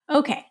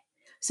Okay,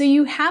 so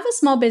you have a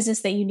small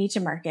business that you need to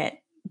market,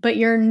 but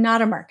you're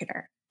not a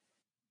marketer.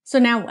 So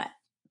now what?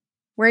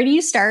 Where do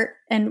you start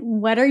and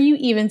what are you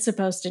even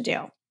supposed to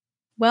do?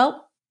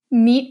 Well,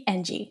 meet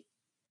Engie.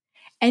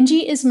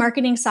 Engie is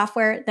marketing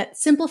software that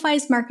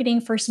simplifies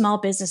marketing for small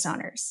business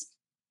owners.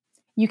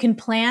 You can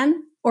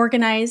plan,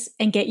 organize,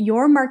 and get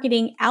your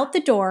marketing out the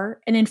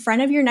door and in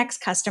front of your next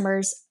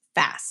customers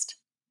fast.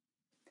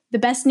 The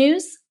best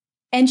news?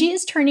 Engie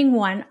is turning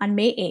 1 on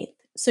May 8th,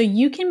 so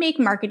you can make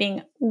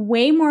marketing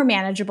way more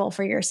manageable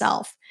for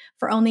yourself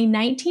for only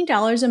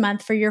 $19 a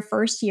month for your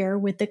first year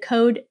with the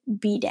code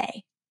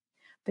BDAY.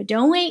 But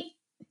don't wait,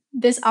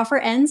 this offer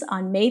ends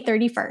on May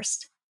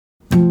 31st.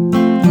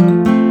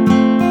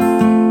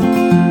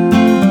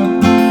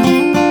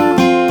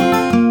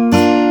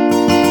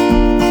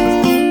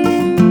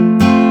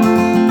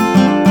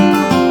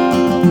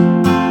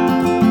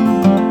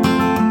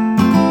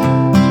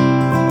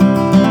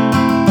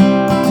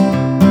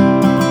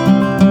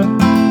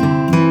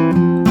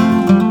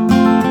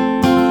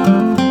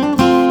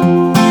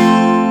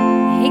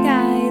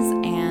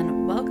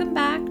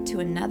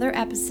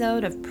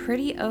 Episode of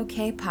Pretty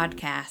Okay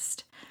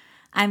Podcast.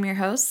 I'm your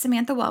host,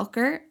 Samantha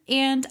Welker,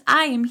 and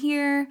I am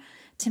here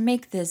to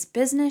make this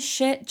business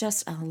shit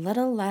just a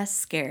little less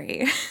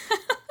scary.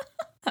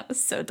 That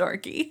was so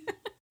dorky.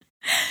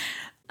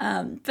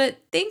 But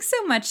thanks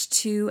so much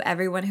to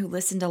everyone who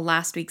listened to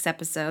last week's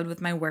episode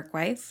with my work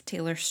wife,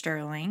 Taylor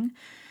Sterling.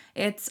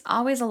 It's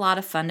always a lot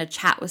of fun to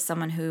chat with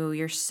someone who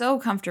you're so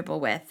comfortable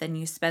with and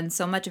you spend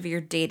so much of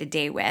your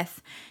day-to-day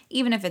with,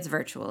 even if it's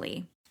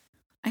virtually.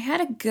 I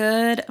had a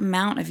good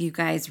amount of you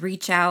guys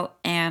reach out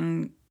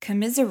and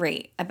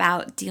commiserate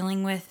about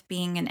dealing with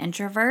being an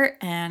introvert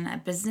and a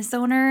business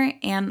owner,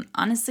 and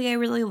honestly, I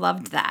really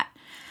loved that.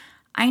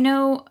 I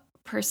know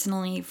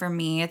personally for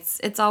me,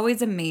 it's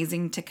always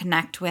amazing to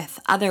connect with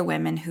other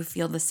women who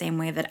feel the same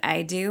way that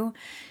I do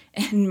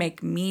and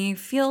make me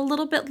feel a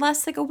little bit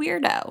less like a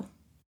weirdo.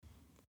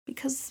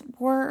 Because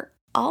we're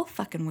all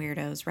fucking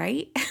weirdos,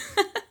 right?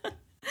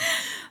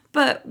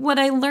 But what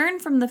I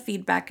learned from the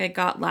feedback I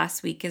got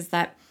last week is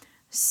that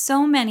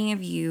so many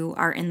of you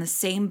are in the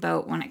same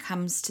boat when it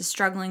comes to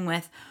struggling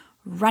with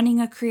running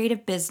a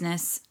creative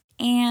business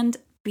and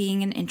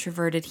being an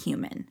introverted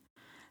human.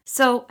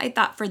 So I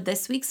thought for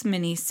this week's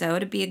mini-sode,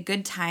 it'd be a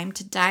good time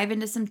to dive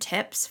into some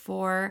tips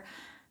for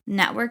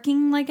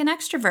networking like an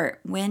extrovert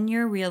when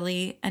you're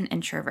really an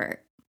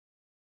introvert.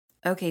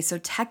 Okay, so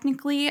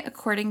technically,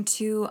 according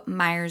to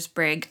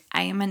Myers-Briggs,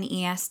 I am an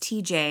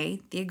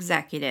ESTJ, the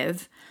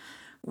executive,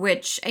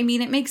 which, I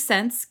mean, it makes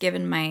sense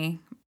given my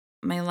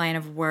line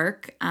of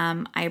work.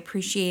 I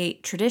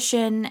appreciate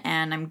tradition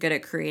and I'm good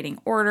at creating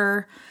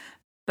order,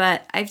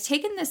 but I've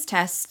taken this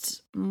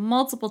test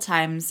multiple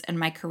times in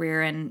my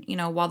career and,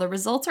 while the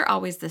results are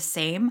always the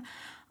same,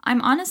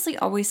 I'm honestly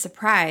always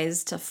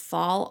surprised to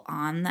fall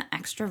on the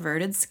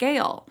extroverted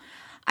scale.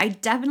 I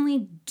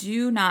definitely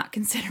do not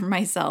consider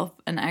myself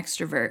an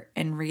extrovert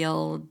in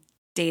real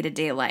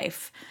day-to-day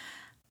life.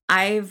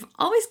 I've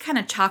always kind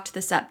of chalked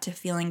this up to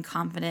feeling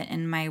confident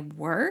in my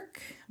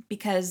work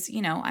because,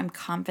 I'm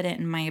confident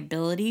in my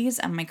abilities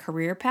and my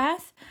career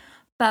path.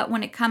 But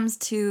when it comes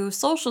to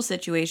social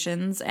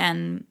situations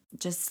and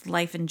just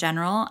life in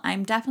general,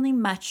 I'm definitely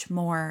much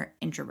more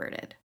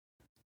introverted.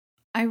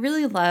 I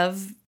really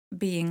love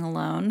being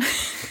alone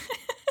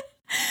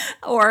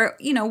or,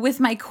 with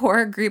my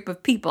core group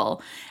of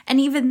people. And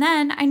even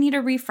then, I need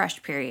a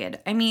refresh period.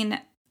 I mean,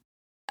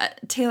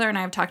 Taylor and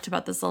I have talked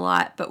about this a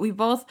lot, but we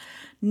both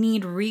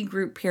need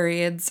regroup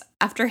periods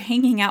after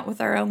hanging out with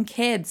our own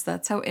kids.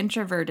 That's how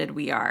introverted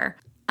we are.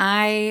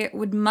 I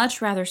would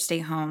much rather stay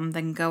home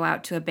than go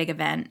out to a big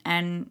event.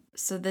 And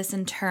so this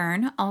in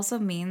turn also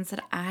means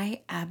that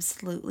I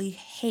absolutely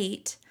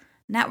hate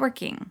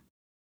networking.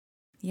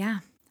 Yeah,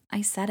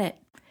 I said it.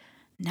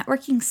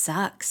 Networking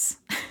sucks.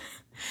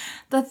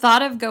 The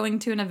thought of going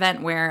to an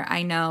event where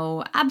I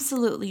know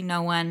absolutely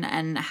no one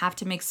and have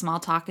to make small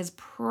talk is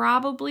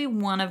probably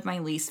one of my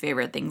least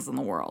favorite things in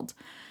the world.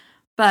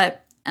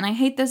 But, and I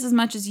hate this as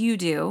much as you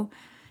do,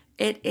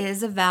 it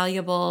is a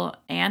valuable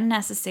and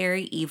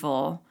necessary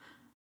evil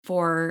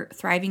for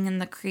thriving in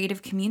the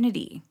creative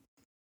community.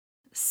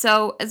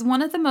 So, as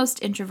one of the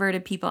most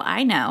introverted people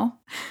I know,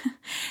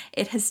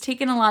 it has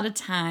taken a lot of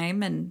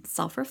time and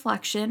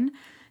self-reflection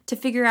to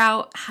figure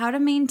out how to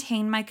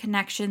maintain my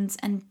connections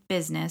and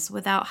business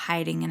without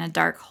hiding in a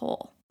dark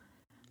hole.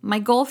 My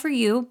goal for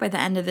you by the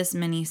end of this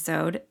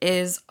mini-sode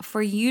is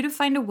for you to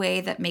find a way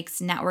that makes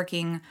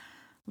networking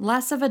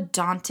less of a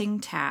daunting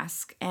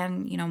task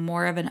and,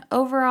 more of an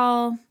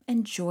overall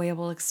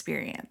enjoyable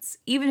experience,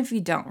 even if you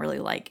don't really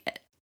like it.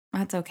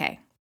 That's okay.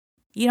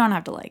 You don't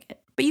have to like it,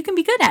 but you can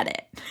be good at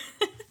it.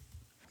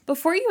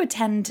 Before you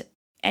attend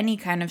any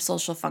kind of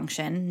social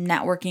function,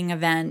 networking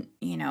event,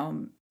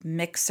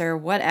 mixer,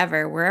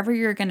 whatever, wherever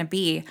you're going to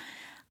be,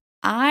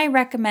 I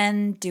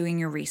recommend doing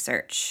your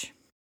research.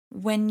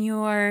 When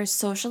you're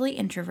socially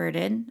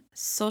introverted,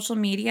 social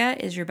media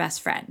is your best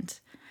friend.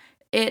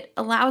 It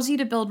allows you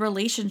to build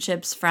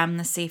relationships from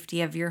the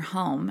safety of your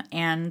home.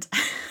 And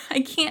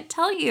I can't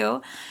tell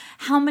you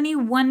how many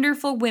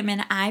wonderful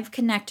women I've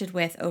connected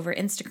with over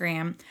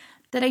Instagram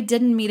that I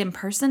didn't meet in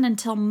person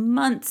until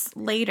months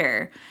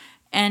later.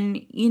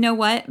 And you know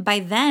what? By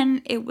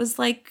then, it was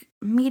like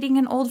meeting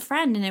an old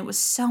friend, and it was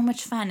so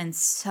much fun and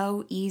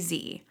so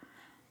easy.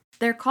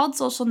 They're called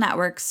social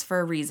networks for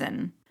a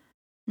reason.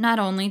 Not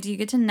only do you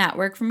get to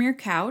network from your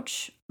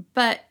couch,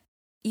 but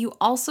you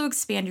also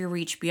expand your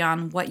reach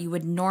beyond what you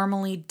would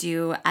normally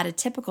do at a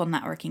typical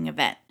networking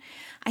event.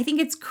 I think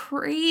it's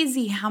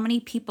crazy how many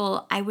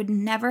people I would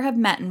never have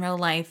met in real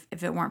life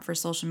if it weren't for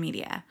social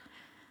media.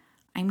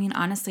 I mean,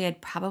 honestly,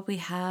 I'd probably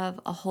have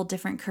a whole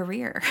different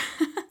career.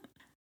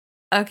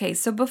 Okay,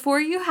 so before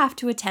you have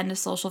to attend a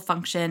social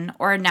function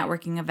or a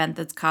networking event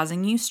that's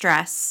causing you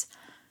stress,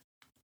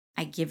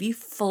 I give you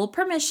full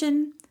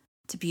permission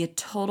to be a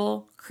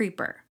total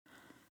creeper.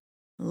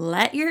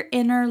 Let your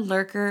inner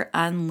lurker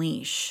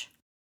unleash.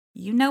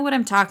 You know what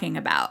I'm talking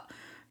about.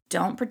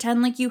 Don't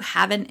pretend like you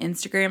haven't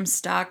Instagram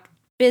stalked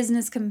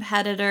business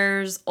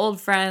competitors, old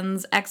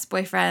friends,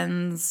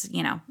 ex-boyfriends,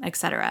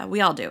 etc.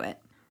 We all do it.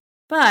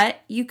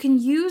 But you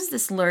can use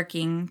this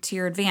lurking to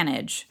your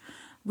advantage.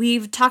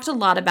 We've talked a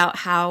lot about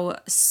how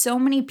so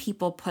many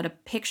people put a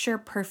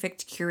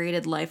picture-perfect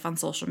curated life on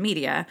social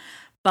media,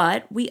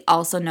 but we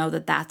also know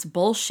that that's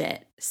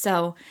bullshit.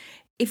 So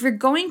if you're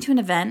going to an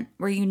event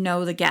where you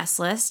know the guest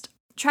list,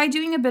 try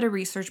doing a bit of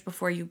research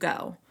before you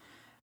go.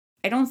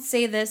 I don't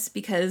say this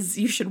because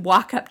you should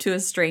walk up to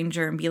a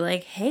stranger and be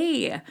like,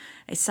 "Hey,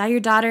 I saw your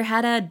daughter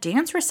had a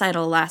dance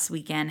recital last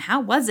weekend. How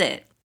was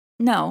it?"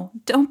 No,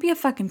 don't be a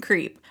fucking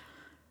creep.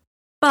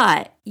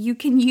 But you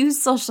can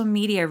use social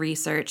media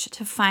research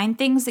to find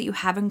things that you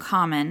have in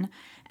common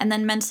and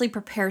then mentally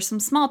prepare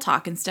some small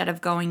talk instead of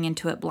going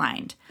into it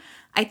blind.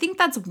 I think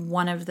that's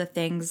one of the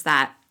things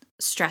that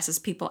stresses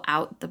people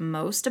out the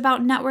most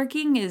about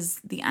networking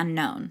is the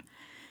unknown.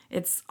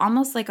 It's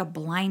almost like a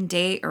blind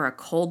date or a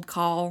cold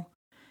call.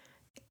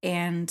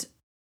 And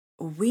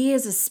we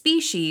as a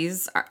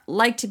species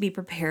like to be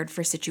prepared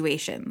for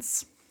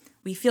situations.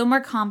 We feel more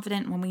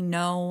confident when we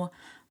know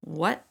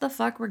what the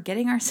fuck we're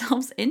getting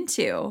ourselves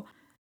into.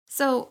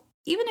 So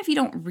even if you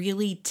don't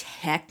really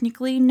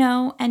technically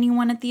know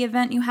anyone at the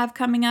event you have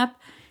coming up,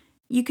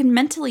 you can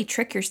mentally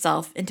trick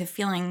yourself into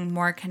feeling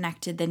more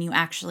connected than you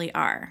actually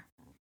are.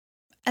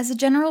 As a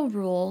general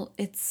rule,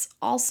 it's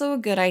also a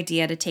good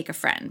idea to take a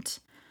friend.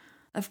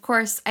 Of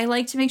course, I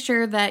like to make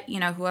sure that,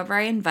 whoever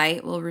I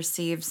invite will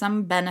receive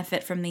some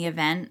benefit from the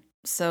event,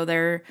 so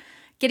they're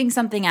getting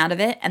something out of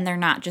it and they're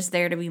not just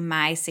there to be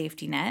my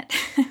safety net.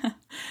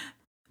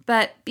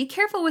 But be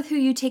careful with who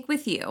you take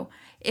with you.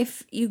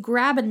 If you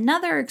grab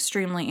another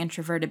extremely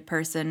introverted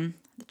person,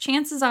 the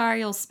chances are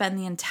you'll spend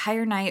the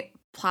entire night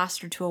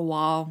plastered to a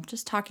wall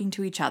just talking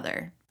to each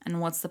other.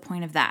 And what's the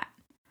point of that?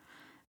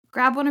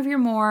 Grab one of your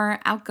more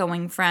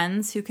outgoing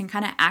friends who can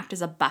kind of act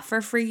as a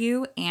buffer for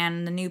you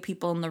and the new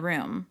people in the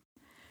room.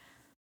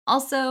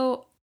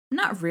 Also,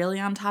 not really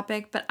on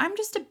topic, but I'm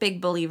just a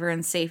big believer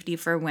in safety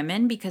for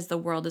women because the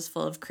world is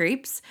full of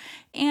creeps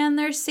and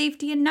there's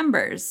safety in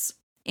numbers.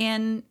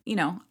 And,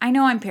 I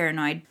know I'm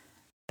paranoid,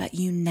 but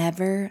you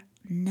never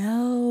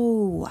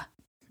know.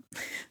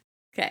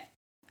 Okay.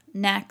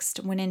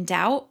 Next, when in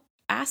doubt,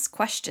 ask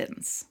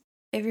questions.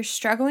 If you're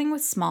struggling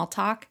with small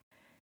talk,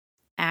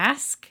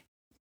 ask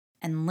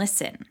and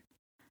listen.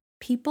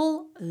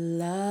 People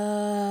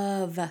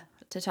love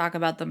to talk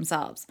about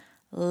themselves.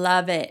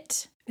 Love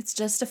it. It's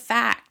just a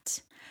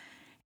fact.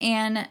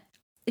 And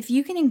if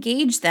you can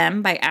engage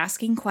them by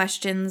asking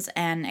questions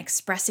and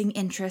expressing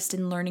interest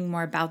in learning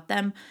more about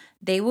them,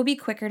 they will be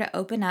quicker to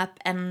open up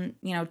and,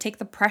 take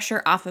the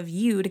pressure off of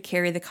you to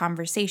carry the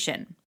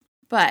conversation.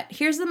 But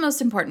here's the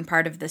most important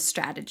part of this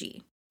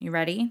strategy. You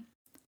ready?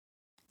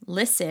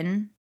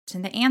 Listen to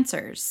the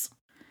answers.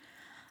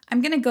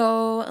 I'm going to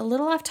go a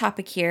little off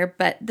topic here,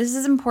 but this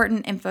is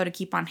important info to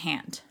keep on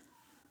hand.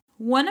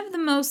 One of the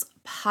most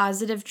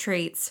positive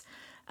traits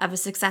of a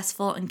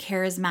successful and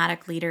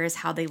charismatic leader is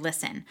how they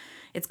listen.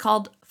 It's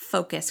called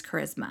focus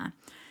charisma.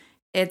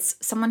 It's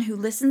someone who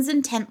listens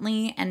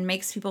intently and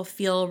makes people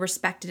feel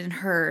respected and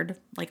heard,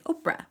 like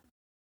Oprah.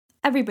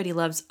 Everybody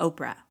loves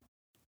Oprah.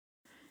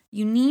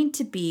 You need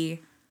to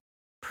be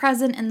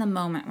present in the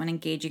moment when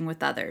engaging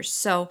with others.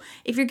 So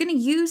if you're going to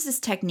use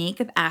this technique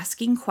of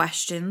asking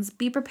questions,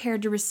 be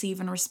prepared to receive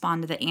and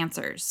respond to the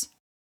answers.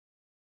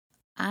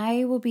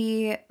 I will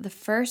be the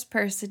first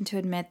person to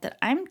admit that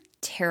I'm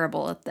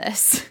terrible at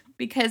this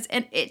because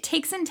it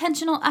takes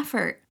intentional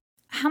effort.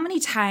 How many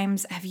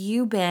times have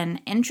you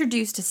been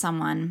introduced to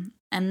someone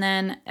and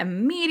then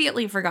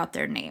immediately forgot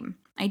their name?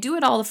 I do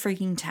it all the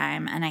freaking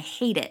time and I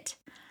hate it.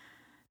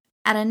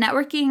 At a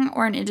networking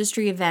or an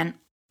industry event,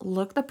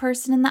 look the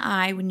person in the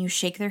eye when you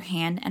shake their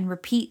hand and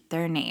repeat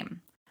their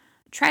name.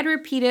 Try to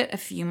repeat it a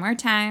few more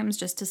times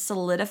just to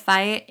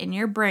solidify it in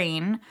your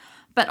brain,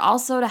 but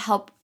also to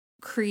help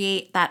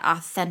create that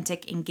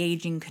authentic,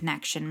 engaging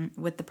connection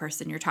with the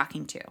person you're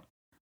talking to.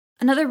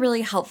 Another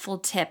really helpful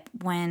tip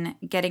when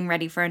getting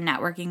ready for a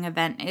networking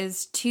event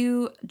is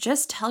to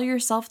just tell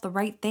yourself the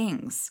right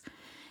things.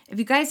 If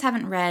you guys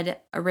haven't read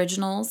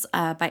Originals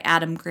by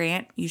Adam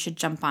Grant, you should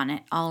jump on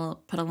it.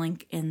 I'll put a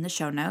link in the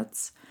show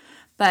notes.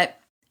 But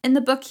in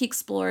the book, he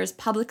explores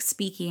public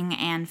speaking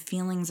and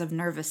feelings of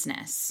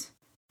nervousness.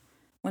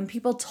 When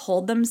people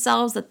told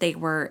themselves that they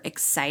were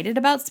excited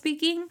about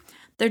speaking,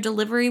 their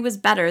delivery was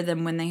better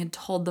than when they had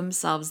told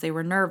themselves they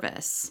were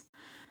nervous.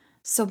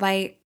 So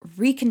by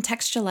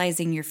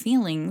recontextualizing your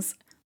feelings,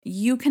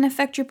 you can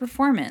affect your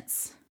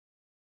performance,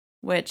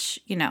 which,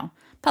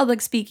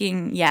 public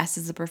speaking, yes,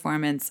 is a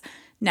performance.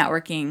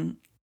 Networking,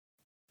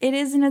 it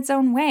is in its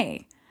own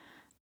way.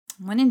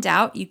 When in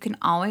doubt, you can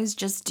always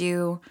just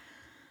do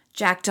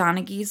Jack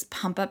Donaghy's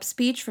pump up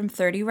speech from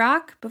 30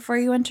 Rock before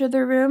you enter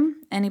the room.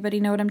 Anybody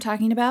know what I'm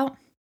talking about?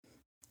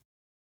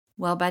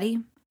 Well, buddy,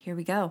 here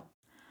we go.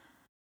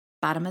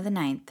 Bottom of the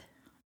ninth,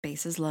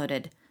 bases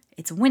loaded.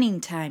 It's winning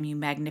time, you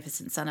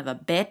magnificent son of a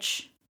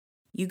bitch.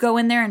 You go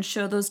in there and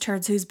show those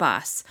turds who's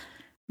boss.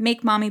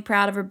 Make mommy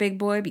proud of her big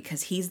boy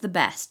because he's the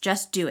best.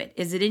 Just do it.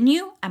 Is it in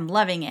you? I'm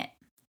loving it.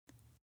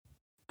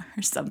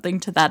 Or something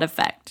to that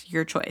effect.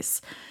 Your choice.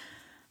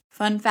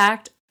 Fun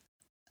fact,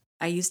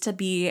 I used to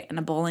be in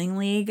a bowling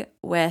league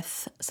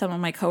with some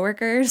of my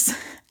coworkers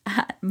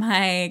at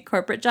my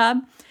corporate job,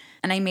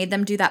 and I made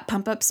them do that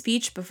pump-up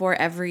speech before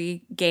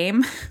every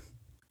game,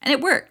 and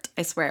it worked.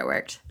 I swear it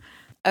worked.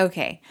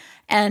 Okay,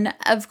 and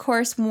of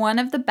course, one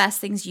of the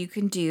best things you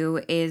can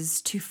do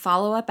is to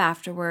follow up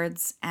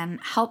afterwards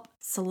and help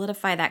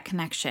solidify that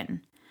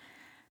connection.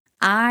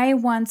 I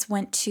once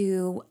went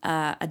to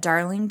a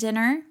Darling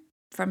dinner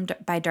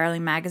by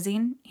Darling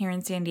Magazine here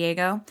in San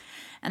Diego,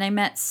 and I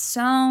met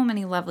so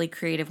many lovely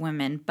creative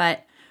women,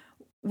 but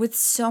with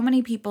so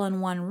many people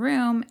in one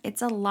room,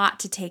 it's a lot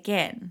to take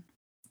in.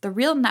 The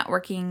real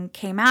networking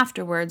came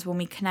afterwards when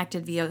we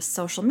connected via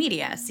social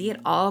media. See, it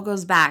all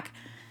goes back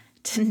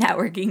to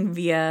networking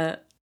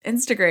via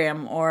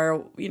Instagram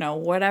or,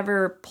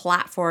 whatever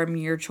platform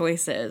your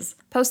choice is.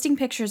 Posting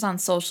pictures on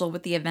social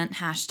with the event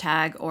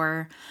hashtag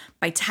or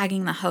by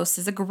tagging the host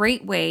is a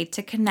great way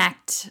to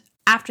connect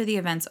after the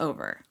event's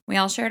over. We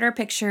all shared our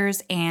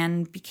pictures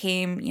and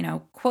became,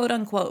 quote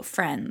unquote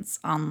friends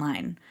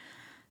online.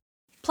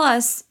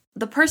 Plus,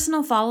 the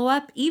personal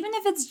follow-up, even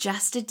if it's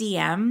just a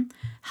DM,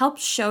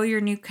 helps show your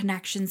new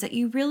connections that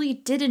you really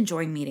did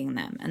enjoy meeting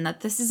them and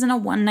that this isn't a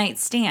one-night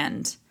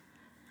stand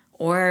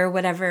or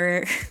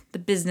whatever the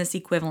business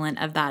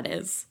equivalent of that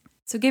is.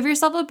 So give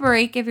yourself a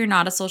break if you're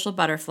not a social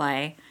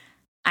butterfly.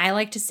 I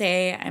like to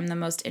say I'm the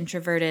most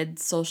introverted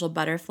social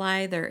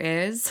butterfly there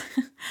is,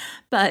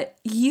 but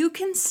you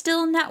can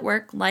still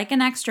network like an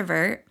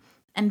extrovert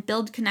and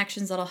build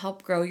connections that'll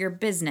help grow your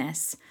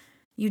business.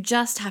 You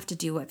just have to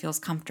do what feels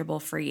comfortable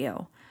for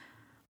you.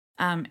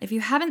 If you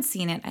haven't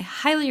seen it, I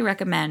highly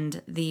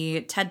recommend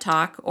the TED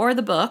Talk or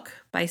the book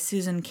by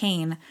Susan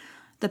Cain,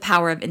 The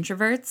Power of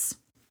Introverts.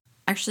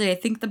 Actually, I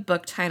think the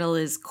book title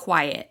is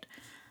Quiet,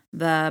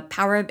 The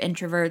Power of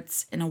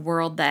Introverts in a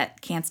World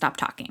That Can't Stop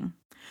Talking.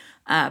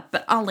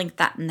 But I'll link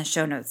that in the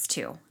show notes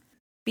too.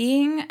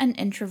 Being an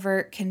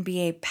introvert can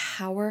be a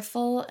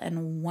powerful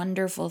and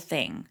wonderful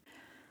thing.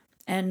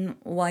 And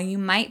while you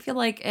might feel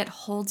like it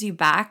holds you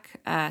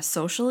back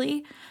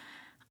socially,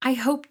 I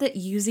hope that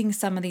using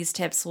some of these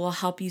tips will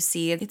help you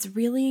see it's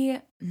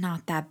really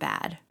not that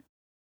bad.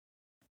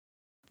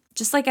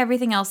 Just like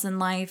everything else in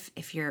life,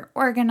 if you're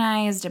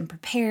organized and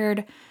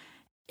prepared,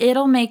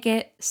 it'll make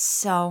it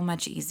so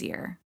much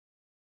easier.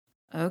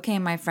 Okay,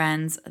 my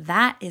friends,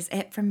 that is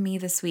it from me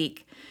this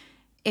week.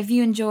 If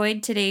you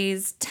enjoyed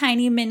today's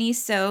tiny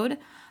mini-sode,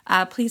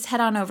 please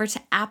head on over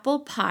to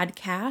Apple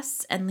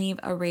Podcasts and leave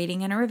a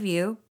rating and a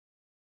review,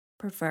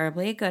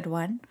 preferably a good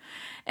one.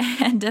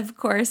 And of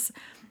course,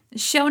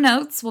 show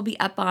notes will be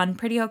up on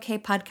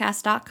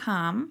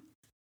prettyokaypodcast.com.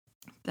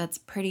 That's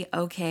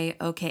prettyokay,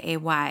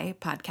 O-K-A-Y,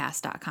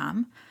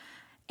 podcast.com.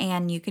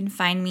 And you can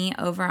find me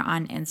over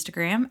on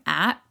Instagram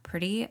at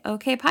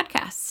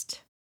prettyokaypodcast.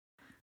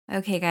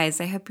 Okay,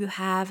 guys, I hope you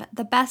have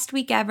the best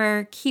week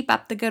ever. Keep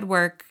up the good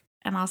work,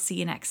 and I'll see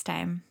you next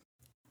time.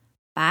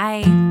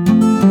 Bye.